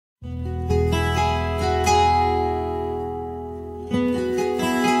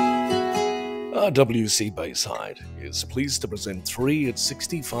RWC Bayside is pleased to present 3 at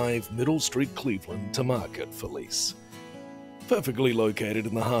 65 Middle Street, Cleveland to market for lease. Perfectly located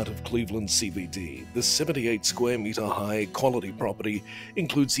in the heart of Cleveland CBD, this 78 square meter high quality property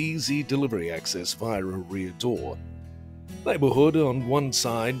includes easy delivery access via a rear door. Neighborhood on one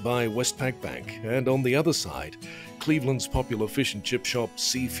side by Westpac Bank and on the other side, Cleveland's popular fish and chip shop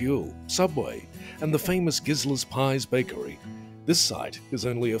Sea Fuel, Subway, and the famous Gisla's Pies Bakery. This site is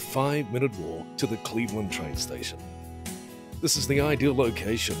only a 5-minute walk to the Cleveland train station. This is the ideal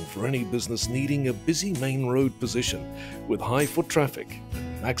location for any business needing a busy main road position with high foot traffic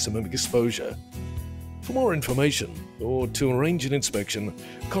and maximum exposure. For more information or to arrange an inspection,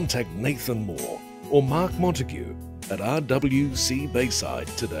 contact Nathan Moore or Mark Montague at RWC Bayside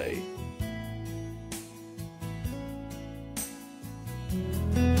today.